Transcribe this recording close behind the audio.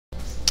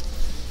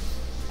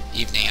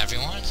Evening,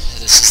 everyone.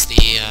 This is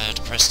the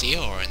Depressed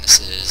Eeyore, and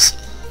this is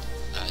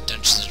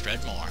Dungeons &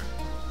 Dredmor.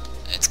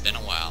 It's been a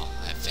while.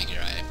 I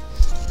figure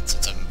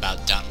since I'm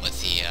about done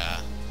with the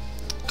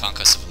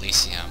Conquest of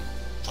Elysium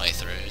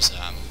playthroughs,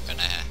 I'm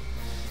gonna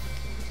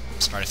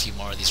start a few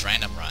more of these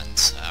random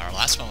runs. Our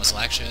last one was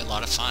actually a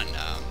lot of fun.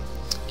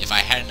 If I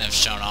hadn't have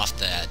shown off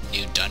that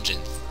new dungeon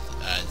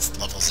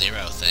level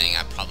 0 thing,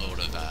 I probably would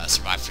have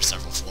survived for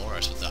several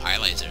floors with the eye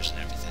lasers and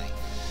everything.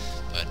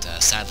 But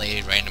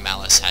sadly, Random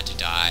Alice had to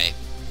die.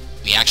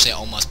 We actually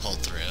almost pulled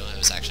through. It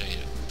was actually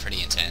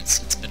pretty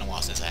intense. It's been a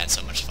while since I had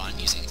so much fun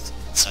using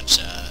such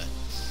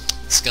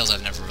skills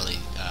I've never really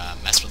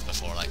messed with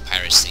before, like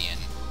piracy and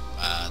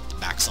the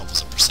max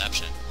levels of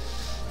perception.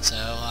 So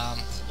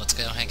let's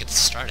go ahead and get this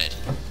started.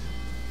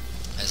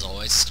 As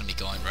always, it's going to be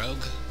going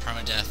rogue,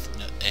 permadeath,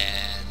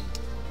 and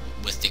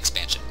with the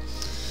expansion.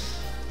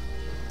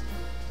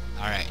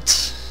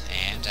 Alright,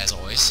 and as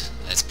always,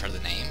 as per the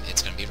name,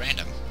 it's going to be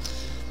random.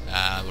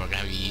 We're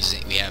going to be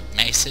using, we have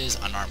Maces,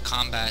 Unarmed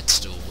Combat,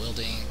 Dual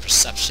Wielding,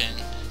 Perception,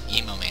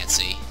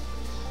 Emomancy,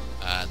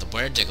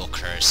 the Diggle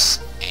Curse,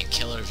 and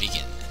Killer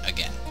Vegan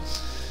again.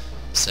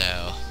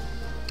 So,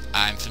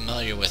 I'm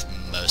familiar with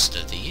most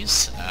of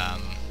these.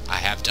 I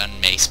have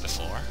done Mace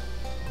before.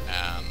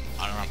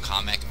 Unarmed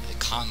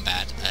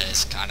Combat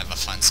is kind of a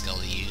fun skill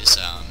to use,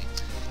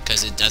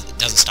 because it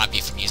doesn't stop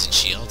you from using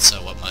shields,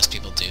 so what most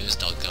people do is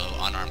they'll go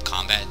Unarmed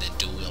Combat and then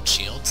dual wield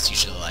shields,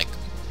 usually like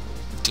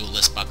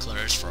duelist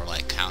bucklers for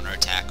like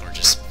counterattack, or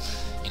just,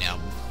 you know,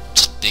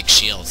 just big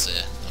shields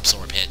to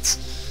absorb hits.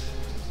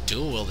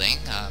 Dual wielding,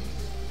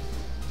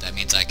 that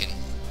means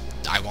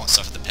I won't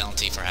suffer the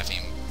penalty for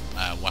having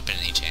a weapon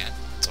in each hand.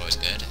 It's always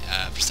good.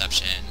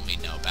 Perception we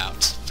know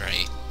about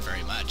very,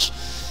 very much.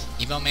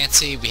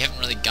 Emomancy we haven't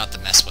really got to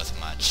mess with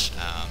much.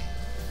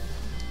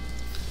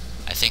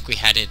 I think we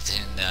had it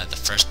in the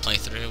first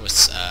playthrough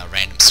with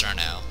Random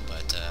Cerno,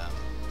 but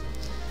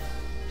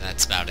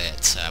that's about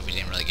it. We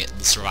didn't really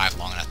survive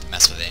long enough to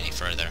mess with it any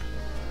further.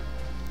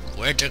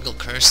 Diggle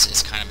Curse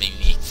is kind of a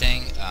unique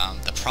thing.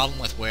 The problem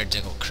with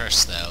Diggle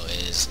Curse, though,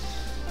 is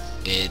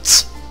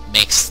it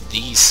makes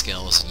these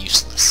skills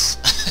useless.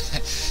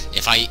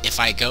 If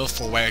I go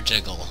for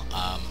Diggle,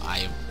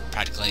 I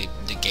practically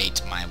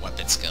negate my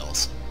weapon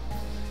skills,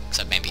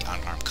 except maybe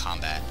Unarmed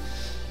Combat.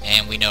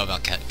 And we know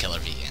about Killer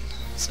Vegan,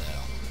 so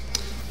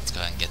let's go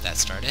ahead and get that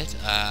started.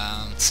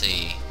 Let's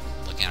see,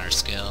 looking at our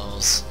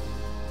skills.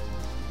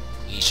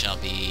 We shall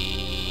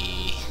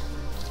be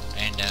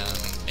random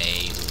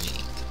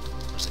Meiling.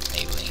 Or is it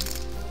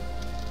Meiling?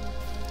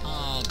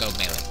 I'll go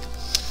Meiling.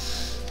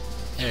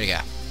 There we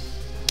go.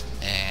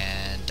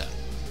 And done.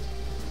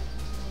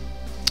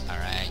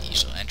 Alright,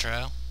 usual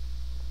intro.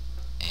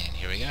 And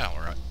here we go.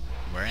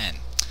 We're in.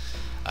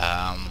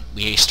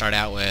 We start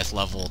out with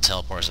level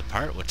Teleporters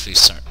Apart, which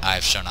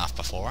I've shown off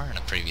before in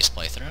a previous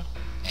playthrough.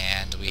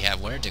 And we have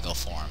Diggle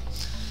Form.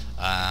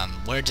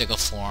 Diggle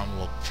Form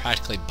will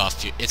practically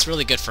buff you. It's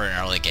really good for an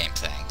early game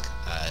thing,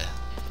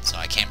 so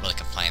I can't really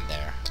complain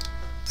there.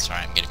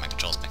 Sorry, I'm getting my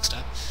controls mixed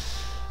up.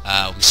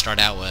 We start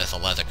out with a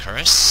Leather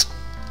Cuirass.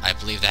 I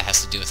believe that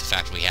has to do with the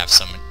fact that we have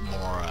some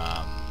more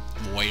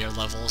warrior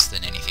levels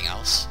than anything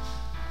else.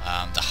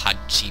 The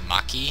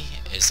Hachimaki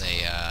is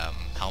a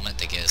helmet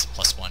that gives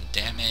 +1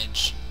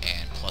 damage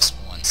and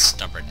 +1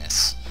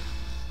 stubbornness,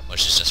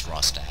 which is just raw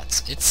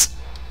stats.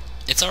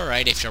 It's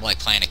alright if you're like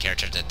playing a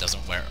character that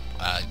doesn't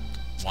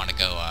want to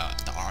go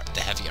the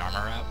heavy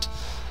armor route.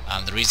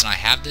 The reason I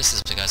have this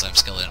is because I'm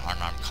skilled in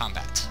Unarmed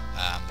Combat.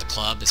 The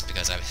club is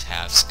because I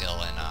have skill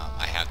in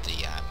I have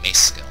the Mace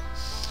skill.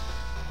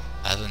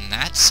 Other than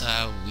that,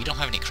 we don't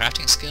have any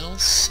crafting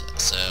skills.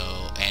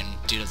 So, and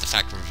due to the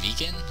fact we're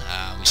vegan,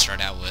 we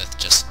start out with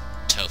just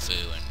tofu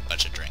and a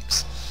bunch of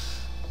drinks.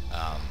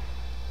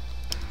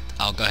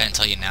 I'll go ahead and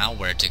tell you now,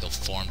 Diggle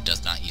Form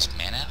does not use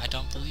mana, I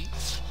don't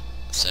believe.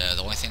 So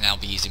the only thing I'll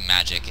be using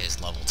magic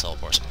is level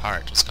Teleporters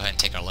Apart. Let's go ahead and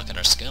take a look at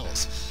our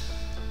skills.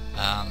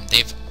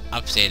 They've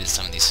updated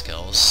some of these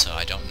skills, so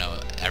I don't know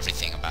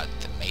everything about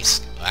the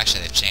Mace. Well,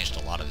 actually, they've changed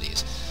a lot of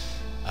these.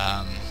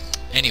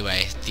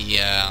 Anyway,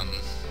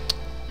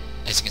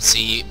 as you can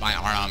see, my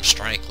Unarmed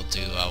Strike will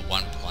do 1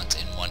 blunt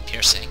and 1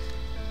 piercing,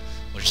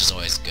 which is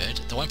always good.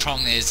 The one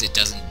problem is it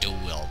doesn't dual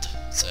wield,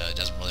 so it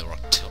doesn't really work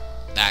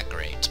that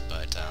great,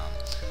 but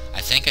I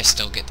think I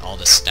still get all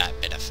the stat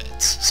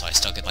benefits, so I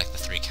still get like the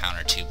 3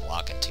 counter, 2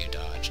 block, and 2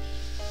 dodge.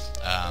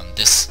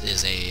 This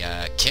is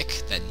a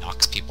kick that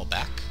knocks people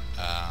back.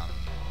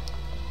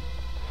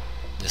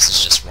 This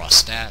is just raw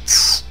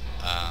stats.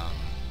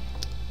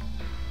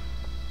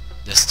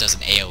 This does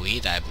an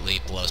AoE that I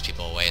believe blows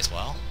people away as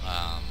well.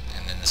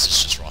 And then this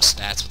is just raw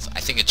stats with,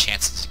 I think, a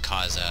chance to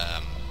cause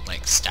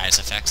like status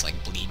effects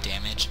like bleed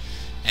damage.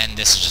 And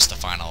this is just the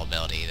final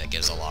ability that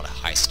gives a lot of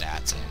high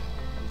stats and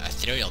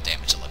ethereal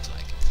damage, it looks like.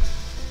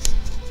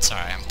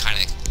 Sorry, I'm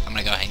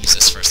gonna go ahead and use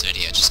this first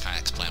video just kind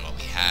of explain what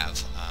we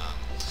have.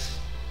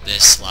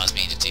 This allows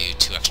me to do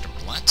 2 extra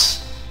blunt,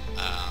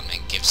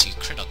 and gives you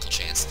critical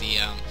chance.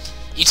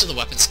 Each of the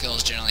weapon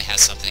skills generally has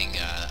something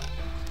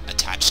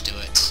attached to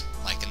it.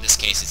 Like in this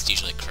case, it's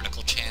usually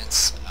critical chance.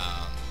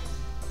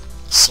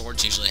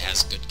 Swords usually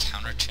has good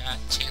counter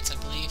chance, I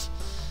believe.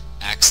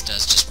 Axe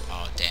does just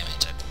raw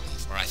damage, I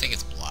believe. Or I think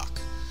it's block.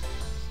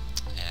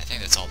 And I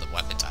think that's all the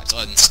weapon types. Oh,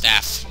 and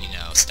staff, you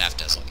know, staff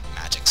does like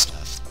magic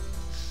stuff.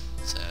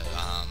 So,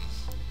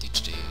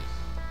 gives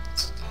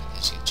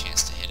you a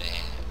chance to hit a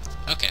hand.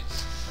 Okay.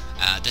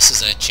 This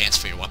is a chance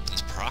for your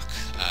weapons proc,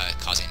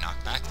 causing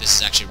knockback. This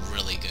is actually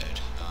really good.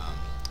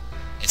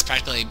 It's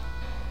practically,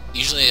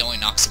 usually it only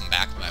knocks them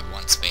back by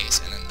one space,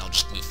 and then they'll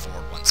just move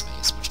forward one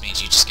space, which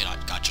means you just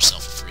got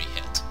yourself a free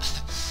hit.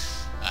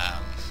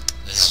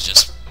 This is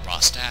just raw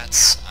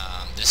stats.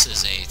 This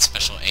is a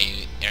special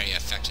area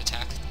effect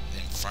attack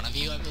in front of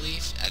you, I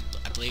believe.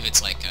 I believe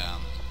it's like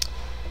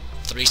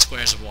 3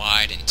 squares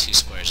wide and 2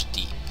 squares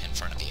deep in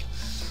front of you.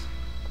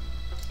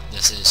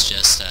 This is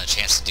just a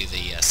chance to do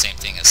the same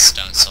thing as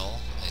Stone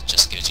Soul. It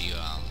just gives you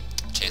a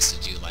chance to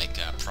do like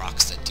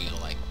procs that do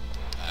like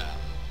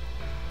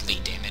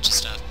bleed damage and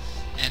stuff.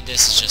 And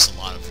this is just a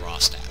lot of raw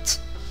stats.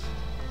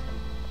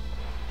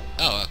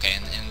 Oh, okay,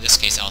 and in this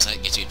case also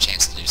it gives you a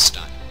chance to do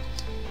stun.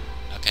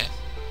 Okay.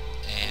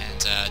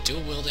 And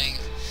dual wielding.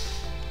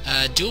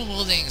 Dual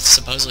wielding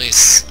supposedly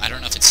is, I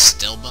don't know if it's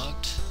still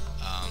bugged,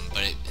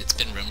 but it's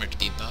been rumored to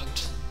be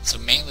bugged. So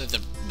mainly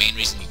the main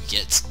reason you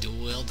get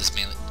dual wield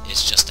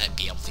is just to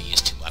be able to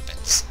use 2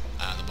 weapons.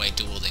 The way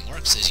dual wielding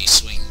works is you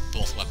swing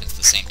both weapons at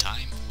the same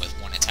time with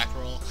 1 attack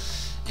roll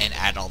and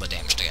add all the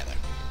damage together.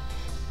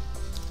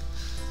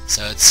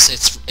 So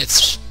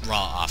it's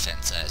raw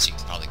offense, as you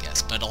can probably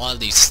guess. But a lot of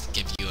these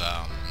give you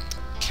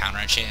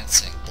counter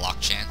chance and block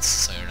chance,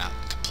 so you're not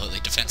completely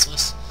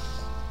defenseless.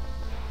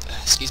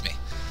 Excuse me.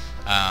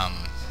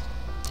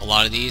 A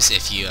lot of these,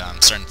 if you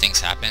certain things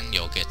happen,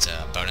 you'll get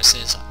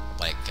bonuses,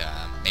 like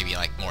maybe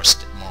like more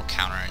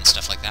counter and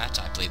stuff like that.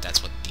 I believe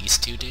that's what these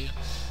 2 do.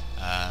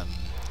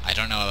 I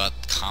don't know about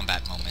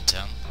combat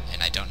momentum,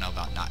 and I don't know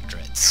about not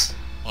drits.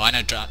 Well, I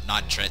know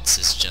not drits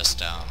is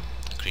just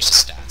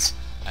increases stats.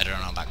 I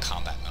don't know about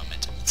combat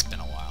momentum. It's been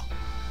a while.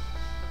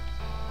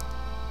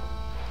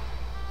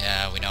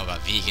 Yeah, we know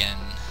about vegan.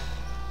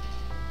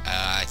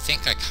 I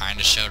think I kind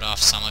of showed off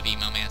some of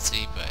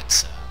Emomancy,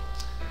 but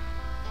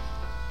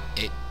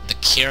the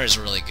cure is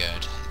really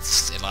good.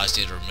 It allows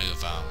you to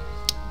remove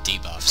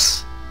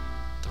debuffs.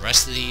 The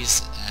rest of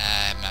these,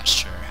 I'm not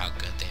sure how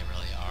good they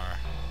really are.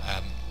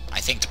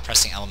 I think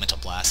depressing elemental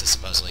blast is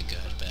supposedly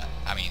good, but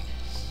I mean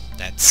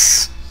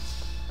that's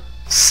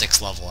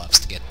 6 level ups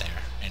to get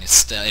there, and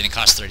it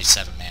costs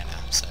 37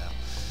 mana. So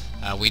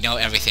we know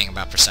everything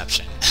about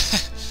perception.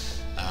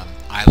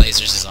 Eye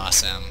lasers is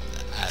awesome.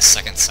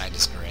 Second sight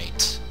is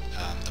great.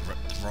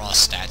 The raw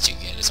stats you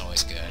get is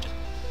always good.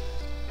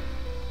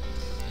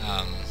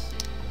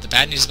 The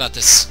bad news about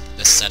this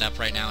setup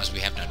right now is we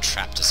have no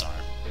trap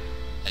disarm.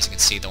 As you can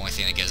see, the only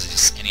thing that gives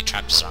us any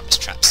trap disarm is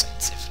trap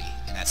sensitivity,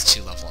 and that's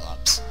 2 level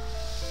ups.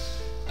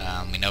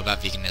 We know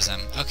about veganism.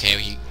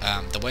 Okay,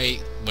 the way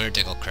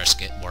Diggle Curse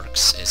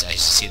works is, as you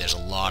see, there's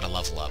a lot of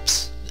level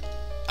ups.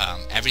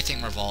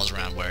 Everything revolves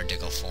around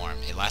Diggle form.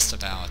 It lasts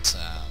about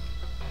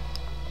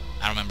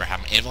I don't remember how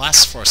many. It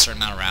lasts for a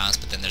certain amount of rounds,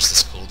 but then there's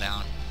this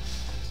cooldown.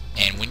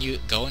 And when you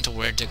go into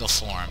Diggle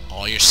form,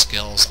 all your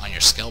skills on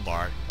your skill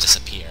bar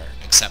disappear,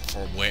 except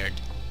for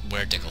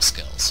Diggle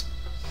skills.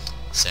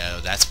 So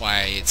that's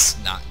why it's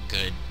not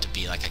good to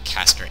be like a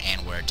caster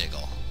and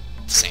Diggle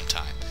at the same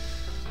time.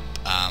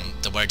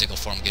 The Diggle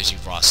form gives you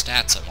raw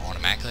stats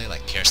automatically,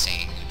 like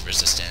piercing,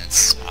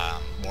 resistance,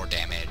 more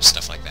damage,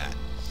 stuff like that.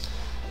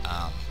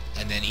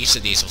 And then each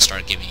of these will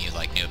start giving you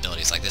like new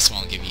abilities. Like this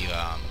one will give you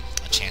a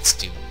chance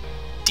to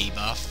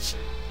debuff,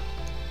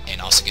 and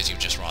also gives you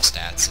just raw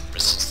stats and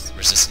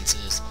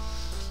resistances.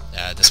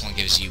 This one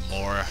gives you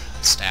more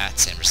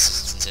stats and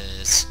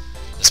resistances.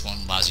 This one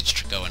allows you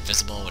to go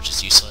invisible, which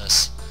is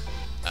useless.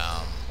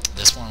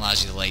 This one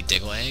allows you to lay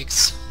Diggle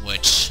eggs,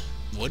 which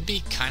would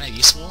be kind of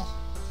useful,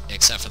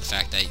 except for the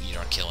fact that you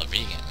don't kill a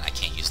vegan, and I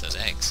can't use those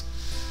eggs.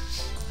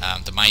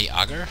 The Mighty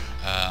Augur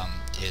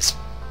is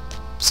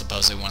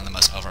supposedly one of the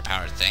most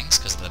overpowered things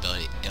because of the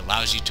ability. It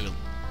allows you to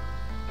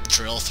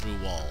drill through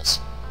walls,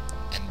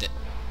 and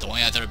the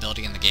only other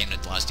ability in the game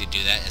that allows you to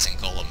do that is in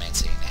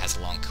Emomancy, and it has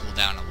a long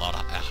cooldown and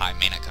a high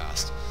mana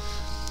cost.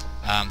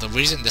 The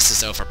reason this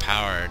is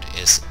overpowered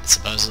is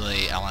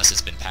supposedly, unless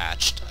it's been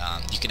patched,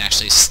 you can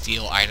actually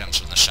steal items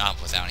from the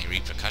shop without any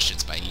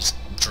repercussions by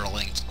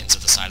drilling into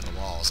the side of the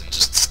walls and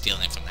just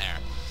stealing from there.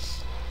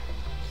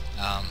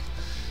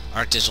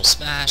 Arc Digital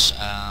Smash,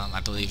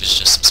 I believe is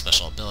just some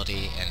special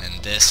ability, and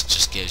then this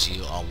just gives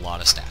you a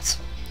lot of stats.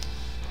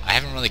 I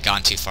haven't really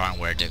gone too far on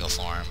Diggle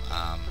form.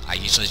 I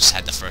usually just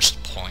had the first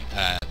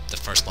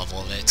level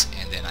of it,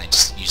 and then I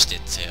just used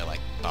it to like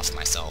buff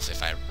myself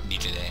if I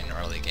needed it in an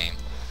early game.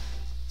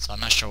 So I'm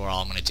not sure what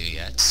all I'm going to do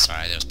yet.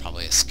 Sorry, there was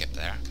probably a skip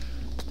there.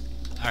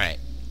 Alright.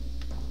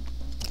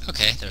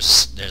 Okay,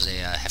 there's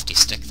a hefty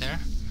stick there.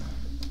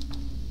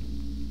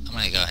 I'm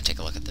going to go ahead and take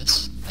a look at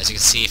this. As you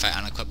can see, if I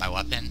unequip my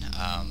weapon,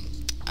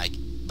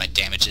 my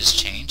damages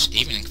change. It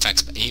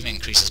even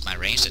increases my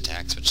ranged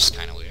attacks, which is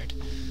kind of weird.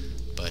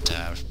 But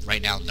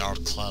right now,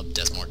 Gnarled Club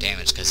does more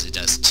damage because it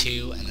does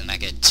 2, and then I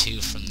get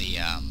 2 from the,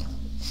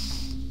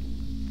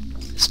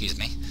 excuse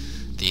me,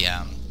 the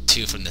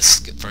 2 from the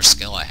first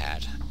skill I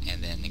had,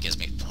 and then it gives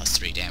me plus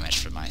 3 damage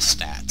for my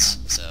stats.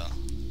 So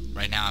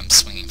right now I'm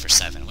swinging for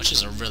 7, which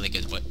is a really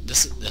good.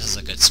 This is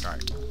a good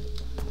start.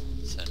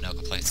 So no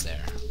complaints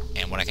there.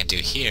 And what I can do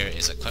here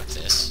is equip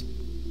this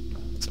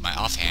to my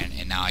offhand,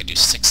 and now I do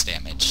 6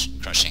 damage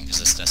crushing because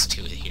this does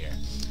 2 here.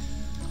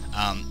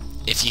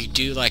 If you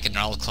do like a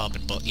Gnarled Club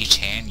in each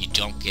hand, you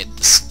don't get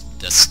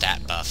the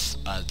stat buff,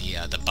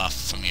 the buff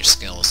from your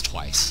skills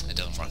twice. It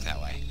doesn't work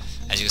that way.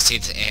 As you can see,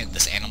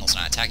 this animal's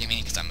not attacking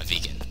me because I'm a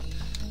vegan.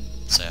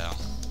 So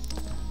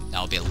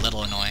that'll be a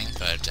little annoying,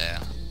 but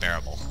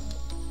bearable.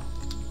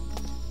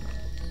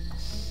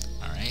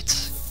 Alright.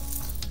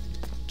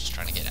 Just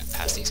trying to get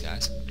past these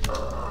guys.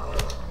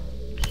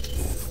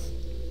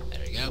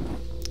 There we go.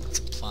 Got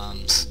some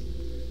plums.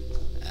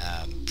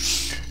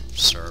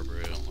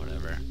 Cerebru,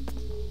 whatever.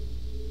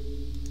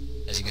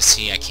 As you can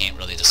see, I can't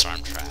really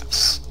disarm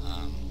traps.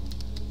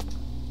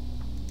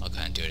 I'll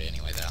kind of do it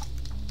anyway, though.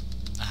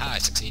 Aha, I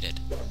succeeded.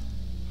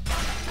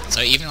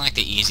 So even like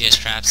the easiest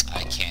traps,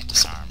 I can't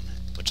disarm,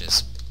 which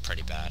is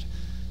pretty bad.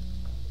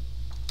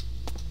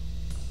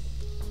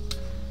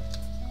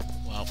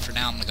 Well, for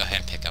now, I'm going to go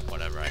ahead and pick up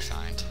whatever I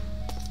find.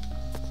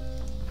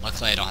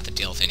 Luckily, I don't have to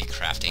deal with any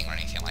crafting or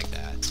anything like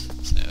that,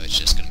 so it's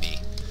just going to be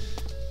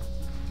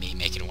me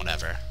making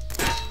whatever.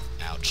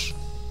 Ouch.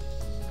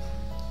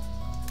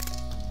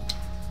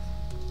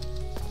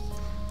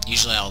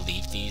 Usually I'll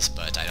leave these,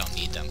 but I don't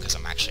need them because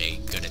I'm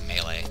actually good at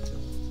melee.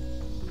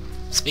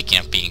 Speaking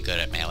of being good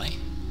at melee,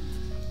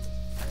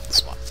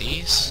 swap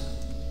these.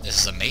 This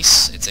is a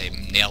mace. It's a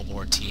nail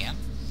board TM.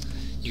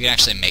 You can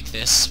actually make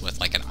this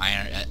with like an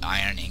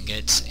iron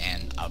ingot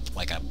and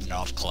like a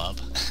gnarled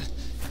club.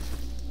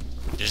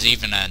 There's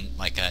even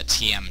like a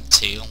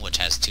TM2 which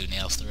has 2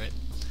 nails through it.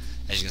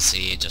 As you can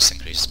see, it just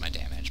increases my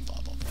damage.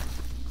 Blah blah blah.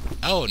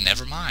 Oh,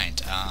 never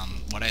mind.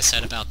 What I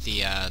said about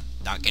the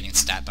not getting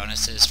stat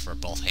bonuses for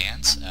both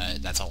hands,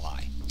 that's a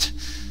lie.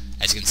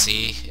 As you can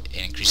see,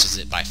 it increases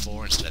it by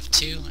 4 instead of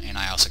 2, and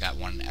I also got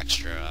 1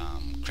 extra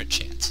crit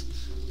chance,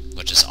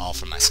 which is all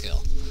from my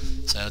skill.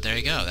 So there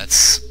you go.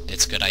 It's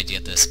a good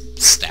idea to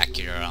stack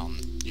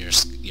your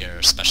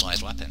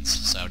specialized weapons.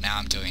 So now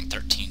I'm doing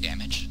 13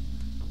 damage.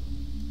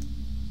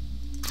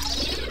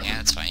 Yeah,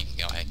 that's fine. You can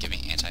go ahead and give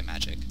me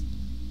anti-magic.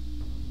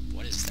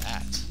 What is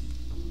that?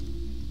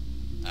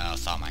 Oh,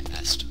 Thaw Mine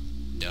Nest.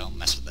 Don't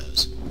mess with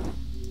those.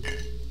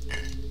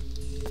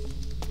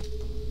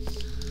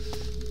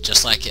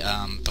 Just like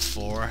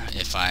before,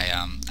 if I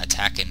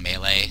attack in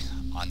melee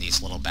on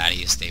these little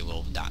baddies, they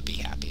will not be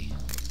happy.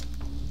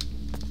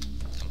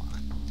 Come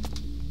on.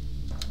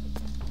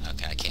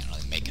 Okay, I can't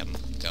really make them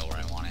go where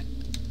I want it.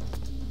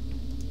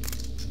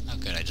 Oh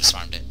good, I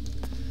disarmed it.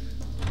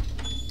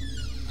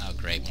 Oh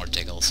great, more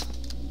Diggles.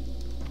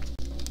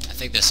 I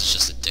think this is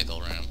just a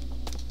Diggle room.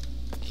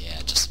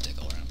 Yeah, just a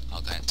Diggle room.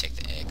 I'll go ahead and take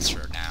the eggs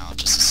for now,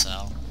 just to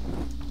sell.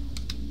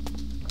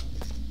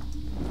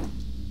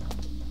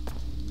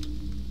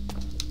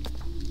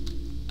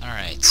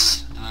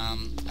 Alright,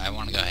 I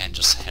want to go ahead and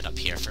just head up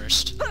here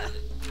first.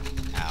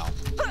 Ow.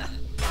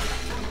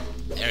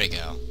 There we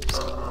go.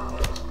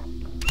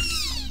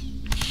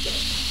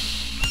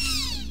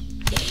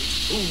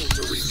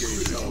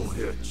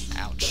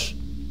 Ouch.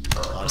 A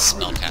lot of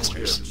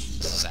spellcasters.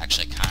 This is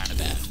actually kind of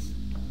bad.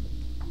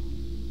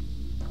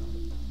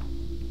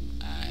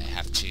 I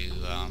have to,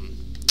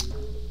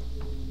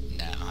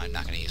 no, I'm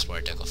not going to use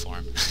Word Diggle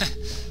form.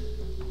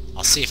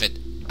 I'll see if it,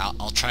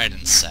 I'll try it in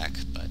a sec,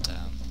 but,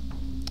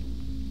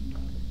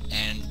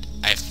 and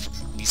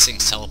these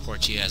things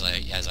teleport you, as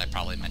I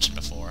probably mentioned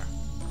before,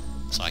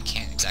 so I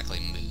can't exactly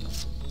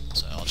move.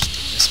 So I'll just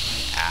do this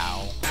way.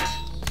 Ow.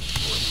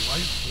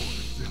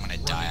 I'm gonna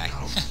die.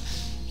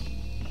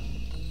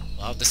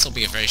 Well, this will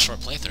be a very short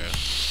playthrough.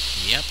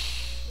 Yep.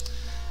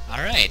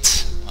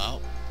 Alright,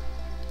 well,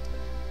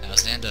 that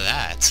was the end of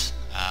that.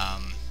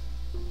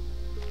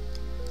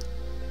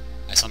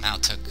 I somehow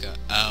took,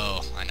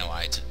 oh, I know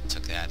why I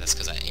took that. That's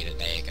because I ate an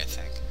egg, I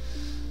think.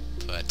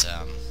 But,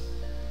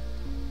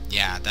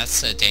 yeah,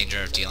 that's the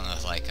danger of dealing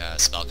with, like,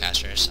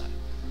 spellcasters.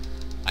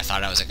 I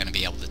thought I was going to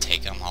be able to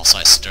take them. Also,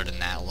 I stood in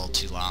that a little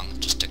too long.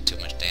 Just took too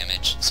much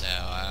damage. So,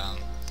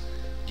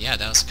 yeah,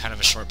 that was kind of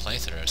a short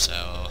playthrough.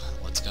 So,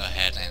 let's go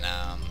ahead and,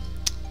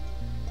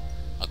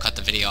 I'll cut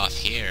the video off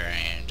here,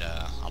 and,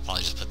 I'll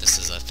probably just put this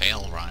as a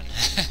fail run.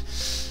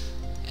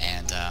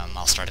 And,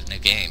 I'll start a new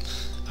game.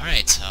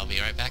 Alright, I'll be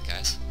right back,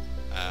 guys.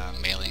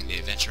 Meiling the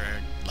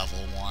Adventurer, level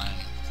 1.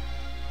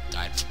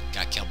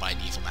 Got killed by an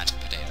evil magic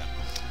potato.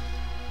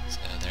 So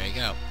there you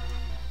go.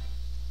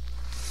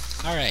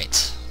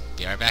 Alright,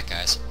 be right back,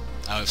 guys.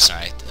 Oh,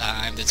 sorry.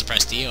 I'm the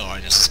Depressed Dio,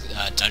 and this is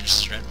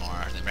Dungeons &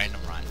 Dredmor, the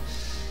random run.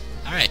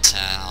 Alright,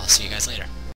 I'll see you guys later.